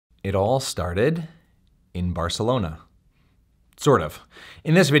It all started in Barcelona. Sort of.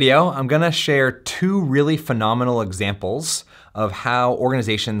 In this video, I'm gonna share two really phenomenal examples of how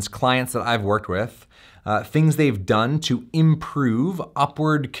organizations, clients that I've worked with, things they've done to improve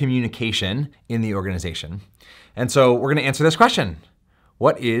upward communication in the organization. And so we're gonna answer this question.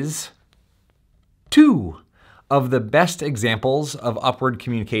 What is two of the best examples of upward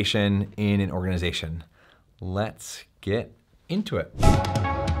communication in an organization? Let's get into it.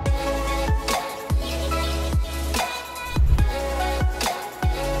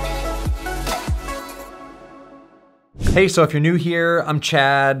 Hey, so if you're new here, I'm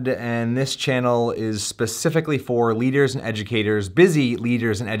Chad, and this channel is specifically for leaders and educators, busy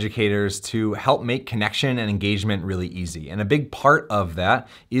leaders and educators, to help make connection and engagement really easy. And a big part of that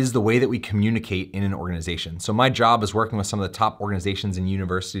is the way that we communicate in an organization. So my job is working with some of the top organizations and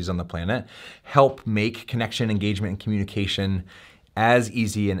universities on the planet, help make connection, engagement, and communication as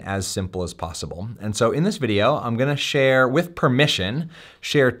easy and as simple as possible. And so in this video, I'm gonna share, with permission,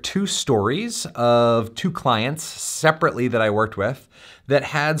 two stories of two clients separately that I worked with that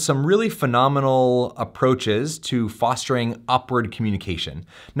had some really phenomenal approaches to fostering upward communication.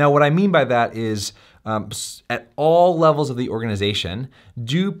 Now, what I mean by that is at all levels of the organization,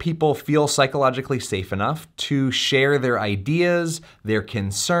 do people feel psychologically safe enough to share their ideas, their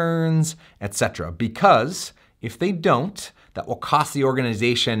concerns, etc.? Because if they don't, that will cost the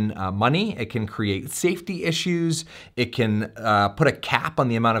organization money. It can create safety issues. It can put a cap on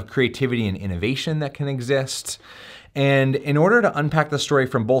the amount of creativity and innovation that can exist. And in order to unpack the story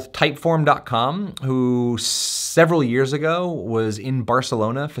from both Typeform.com, who several years ago was in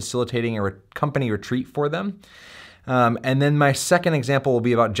Barcelona facilitating a company retreat for them, and then my second example will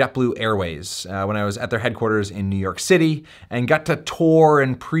be about JetBlue Airways, when I was at their headquarters in New York City and got to tour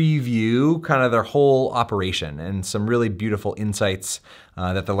and preview kind of their whole operation and some really beautiful insights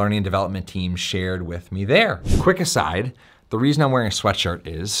that the learning and development team shared with me there. Quick aside, the reason I'm wearing a sweatshirt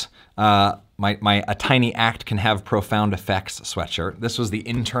is my "A Tiny Act Can Have Profound Effects" sweatshirt. This was the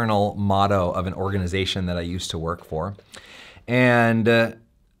internal motto of an organization that I used to work for. And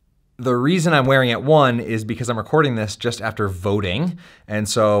the reason I'm wearing it, one, is because I'm recording this just after voting. And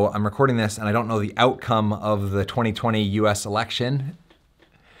so I'm recording this and I don't know the outcome of the 2020 US election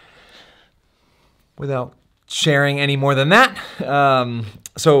without sharing any more than that.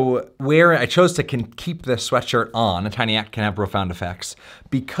 So where I chose to keep this sweatshirt on, "A Tiny Act Can Have Profound Effects,"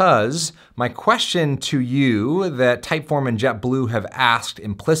 because my question to you that Typeform and JetBlue have asked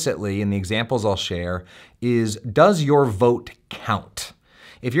implicitly in the examples I'll share is, does your vote count?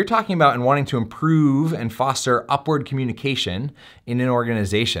 If you're talking about and wanting to improve and foster upward communication in an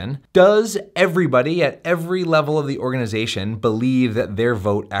organization, does everybody at every level of the organization believe that their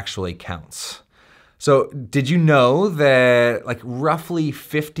vote actually counts? So did you know that like roughly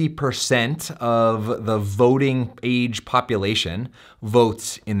 50% of the voting age population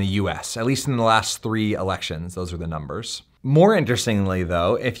votes in the US, at least in the last 3 elections? Those are the numbers. More interestingly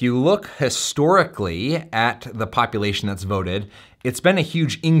though, if you look historically at the population that's voted, it's been a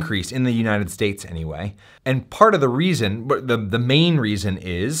huge increase in the United States anyway. And part of the reason, the main reason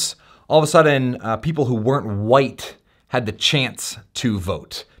is, all of a sudden, people who weren't white had the chance to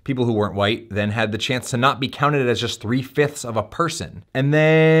vote. People who weren't white then had the chance to not be counted as just 3/5 of a person. And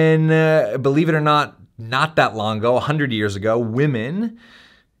then, believe it or not that long ago, 100 years ago, women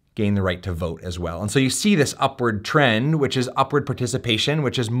gain the right to vote as well. And so you see this upward trend, which is upward participation,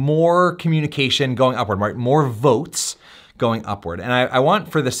 which is more communication going upward, right? More votes going upward. And I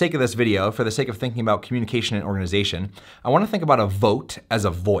want, for the sake of this video, for the sake of thinking about communication and organization, I want to think about a vote as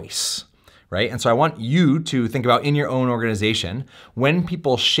a voice, right? And so I want you to think about in your own organization, when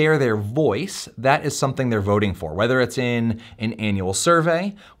people share their voice, that is something they're voting for, whether it's in an annual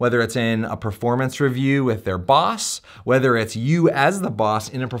survey, whether it's in a performance review with their boss, whether it's you as the boss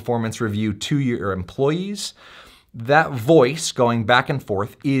in a performance review to your employees. That voice going back and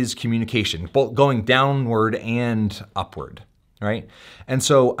forth is communication, both going downward and upward, right? And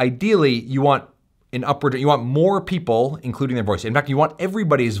so ideally, you want more people including their voice. In fact, you want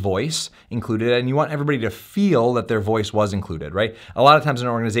everybody's voice included, and you want everybody to feel that their voice was included, right? A lot of times in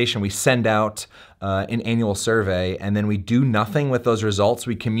an organization, we send out an annual survey and then we do nothing with those results.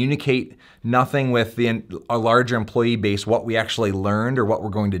 We communicate nothing with a larger employee base, what we actually learned or what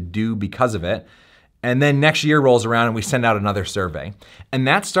we're going to do because of it. And then next year rolls around and we send out another survey. And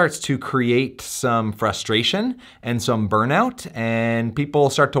that starts to create some frustration and some burnout, and people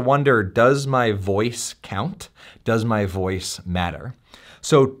start to wonder, does my voice count? Does my voice matter?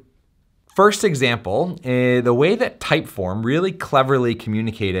 So First example, the way that Typeform really cleverly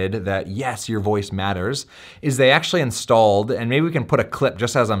communicated that yes, your voice matters, is they actually installed, and maybe we can put a clip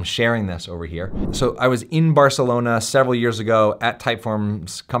just as I'm sharing this over here. So I was in Barcelona several years ago at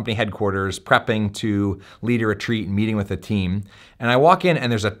Typeform's company headquarters, prepping to lead a retreat and meeting with the team. And I walk in and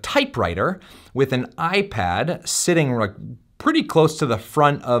there's a typewriter with an iPad sitting like pretty close to the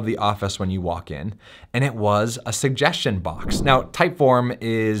front of the office when you walk in, and it was a suggestion box. Now, Typeform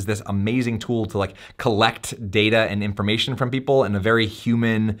is this amazing tool to like collect data and information from people in a very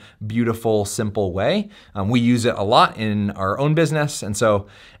human, beautiful, simple way. We use it a lot in our own business. And so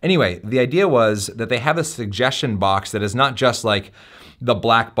anyway, the idea was that they have a suggestion box that is not just like the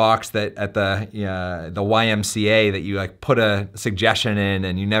black box that at the YMCA that you like put a suggestion in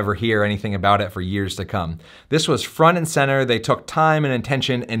and you never hear anything about it for years to come. This was front and center. They took time and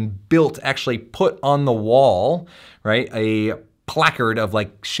attention and built, actually put on the wall, right, a placard of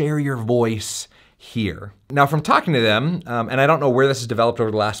like, share your voice here. Now from talking to them, and I don't know where this has developed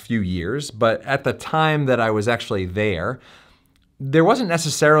over the last few years, but at the time that I was actually there wasn't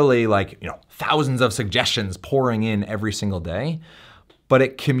necessarily like, thousands of suggestions pouring in every single day. But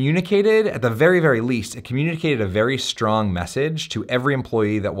it communicated, at the very, very least, it communicated a very strong message to every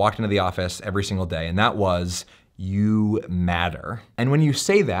employee that walked into the office every single day, and that was, you matter. And when you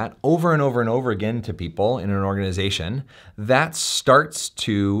say that over and over and over again to people in an organization, that starts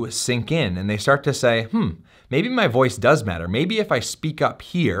to sink in, and they start to say, maybe my voice does matter. Maybe if I speak up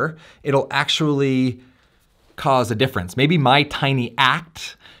here, it'll actually cause a difference. Maybe my tiny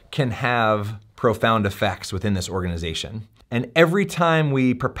act can have profound effects within this organization. And every time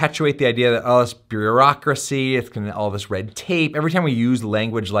we perpetuate the idea that, oh, it's bureaucracy, it's all this red tape, every time we use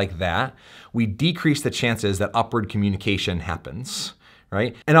language like that, we decrease the chances that upward communication happens,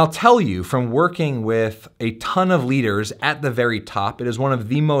 right? And I'll tell you, from working with a ton of leaders at the very top, it is one of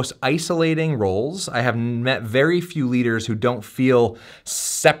the most isolating roles. I have met very few leaders who don't feel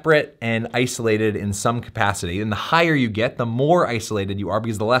separate and isolated in some capacity. And the higher you get, the more isolated you are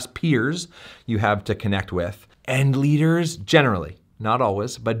because the less peers you have to connect with. And leaders generally, not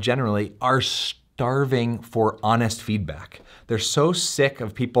always, but generally are starving for honest feedback. They're so sick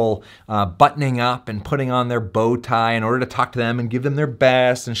of people buttoning up and putting on their bow tie in order to talk to them and give them their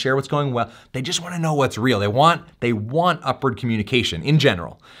best and share what's going well. They just want to know what's real. They want upward communication in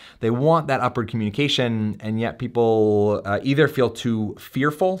general. They want that upward communication, and yet people either feel too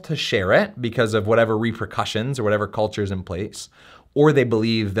fearful to share it because of whatever repercussions or whatever culture is in place, or they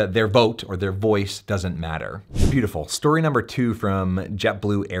believe that their vote or their voice doesn't matter. Beautiful. Story number 2 from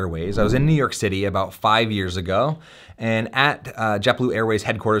JetBlue Airways. I was in New York City about 5 years ago, and at JetBlue Airways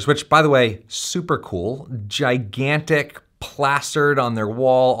headquarters, which by the way, super cool, gigantic, plastered on their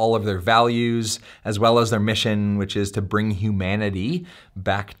wall all of their values, as well as their mission, which is to bring humanity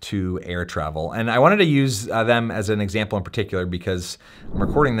back to air travel. And I wanted to use them as an example in particular because I'm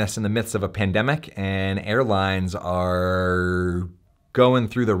recording this in the midst of a pandemic and airlines are going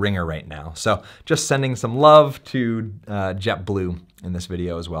through the ringer right now. So just sending some love to JetBlue in this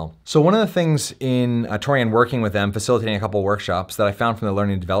video as well. So one of the things in touring and working with them, facilitating a couple workshops that I found from the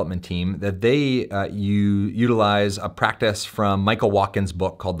learning and development team, that they utilize a practice from Michael Watkins'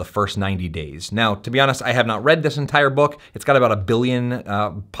 book called The First 90 Days. Now, to be honest, I have not read this entire book. It's got about 1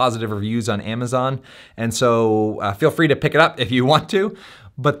 billion positive reviews on Amazon. And so feel free to pick it up if you want to.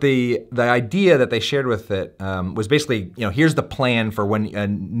 But the idea that they shared with it was basically, here's the plan for when a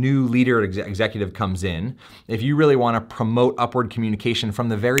new leader or executive comes in. If you really want to promote upward communication from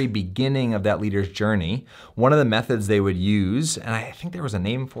the very beginning of that leader's journey, one of the methods they would use, and I think there was a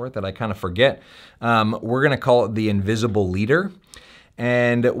name for it that I kind of forget, we're going to call it the invisible leader.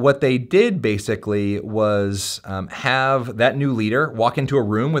 And what they did basically was have that new leader walk into a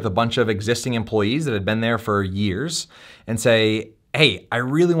room with a bunch of existing employees that had been there for years and say, hey, I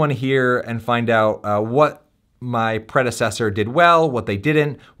really want to hear and find out what my predecessor did well, what they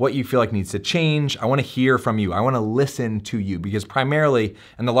didn't, what you feel like needs to change. I want to hear from you. I want to listen to you because primarily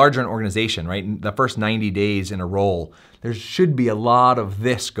in the larger organization, right, in the first 90 days in a role, there should be a lot of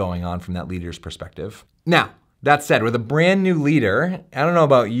this going on from that leader's perspective. Now, that said, with a brand new leader, I don't know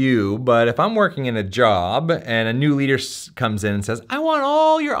about you, but if I'm working in a job and a new leader comes in and says, I want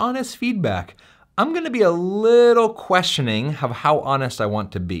all your honest feedback, I'm gonna be a little questioning of how honest I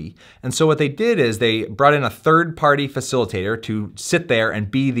want to be. And so what they did is they brought in a third-party facilitator to sit there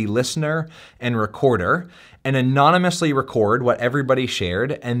and be the listener and recorder. and anonymously record what everybody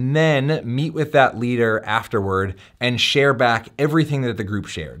shared, and then meet with that leader afterward and share back everything that the group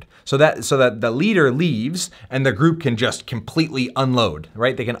shared. So that the leader leaves and the group can just completely unload,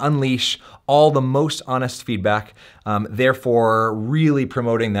 right? They can unleash all the most honest feedback, therefore really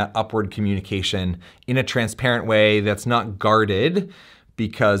promoting that upward communication in a transparent way that's not guarded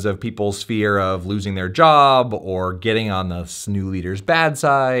because of people's fear of losing their job or getting on the new leader's bad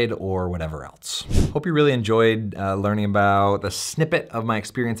side or whatever else. Hope you really enjoyed learning about the snippet of my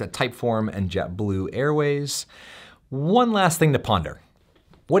experience at Typeform and JetBlue Airways. One last thing to ponder.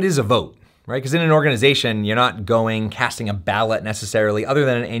 What is a vote? Right? Because in an organization, you're not casting a ballot necessarily. Other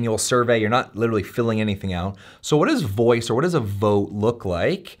than an annual survey, you're not literally filling anything out. So what does voice or what does a vote look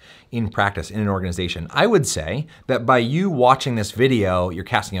like in practice in an organization? I would say that by you watching this video, you're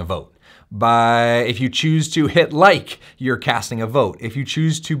casting a vote. If you choose to hit like, you're casting a vote. If you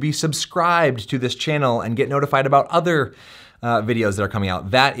choose to be subscribed to this channel and get notified about other videos that are coming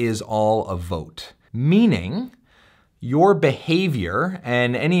out, that is all a vote. Meaning, your behavior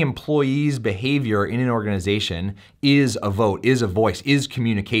and any employee's behavior in an organization is a vote, is a voice, is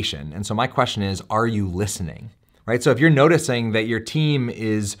communication. And so my question is, are you listening? Right? So if you're noticing that your team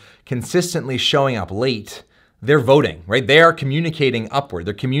is consistently showing up late, they're voting, right? They are communicating upward.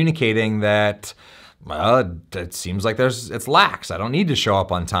 They're communicating that, well, it seems like it's lax. I don't need to show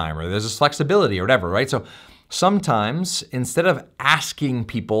up on time, or there's this flexibility or whatever, right? So sometimes, instead of asking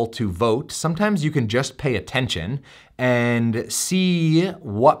people to vote, sometimes you can just pay attention and see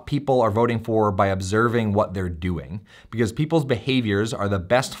what people are voting for by observing what they're doing. Because people's behaviors are the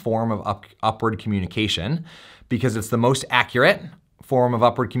best form of upward communication, because it's the most accurate form of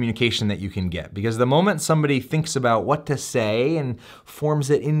upward communication that you can get. Because the moment somebody thinks about what to say and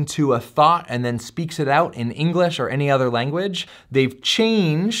forms it into a thought and then speaks it out in English or any other language, they've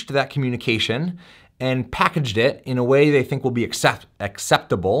changed that communication and packaged it in a way they think will be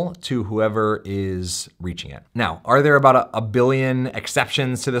acceptable to whoever is reaching it. Now, are there about a billion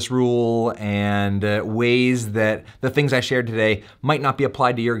exceptions to this rule and ways that the things I shared today might not be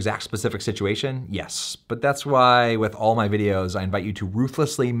applied to your exact specific situation? Yes, but that's why with all my videos, I invite you to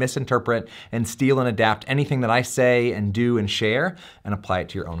ruthlessly misinterpret and steal and adapt anything that I say and do and share and apply it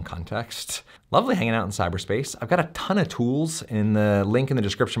to your own context. Lovely hanging out in cyberspace. I've got a ton of tools in the link in the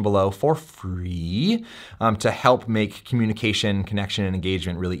description below for free to help make communication, connection, and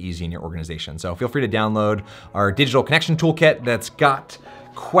engagement really easy in your organization. So feel free to download our digital connection toolkit that's got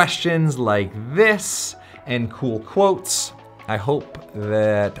questions like this and cool quotes. I hope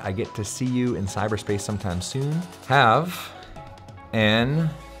that I get to see you in cyberspace sometime soon. Have an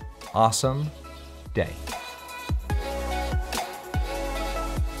awesome day.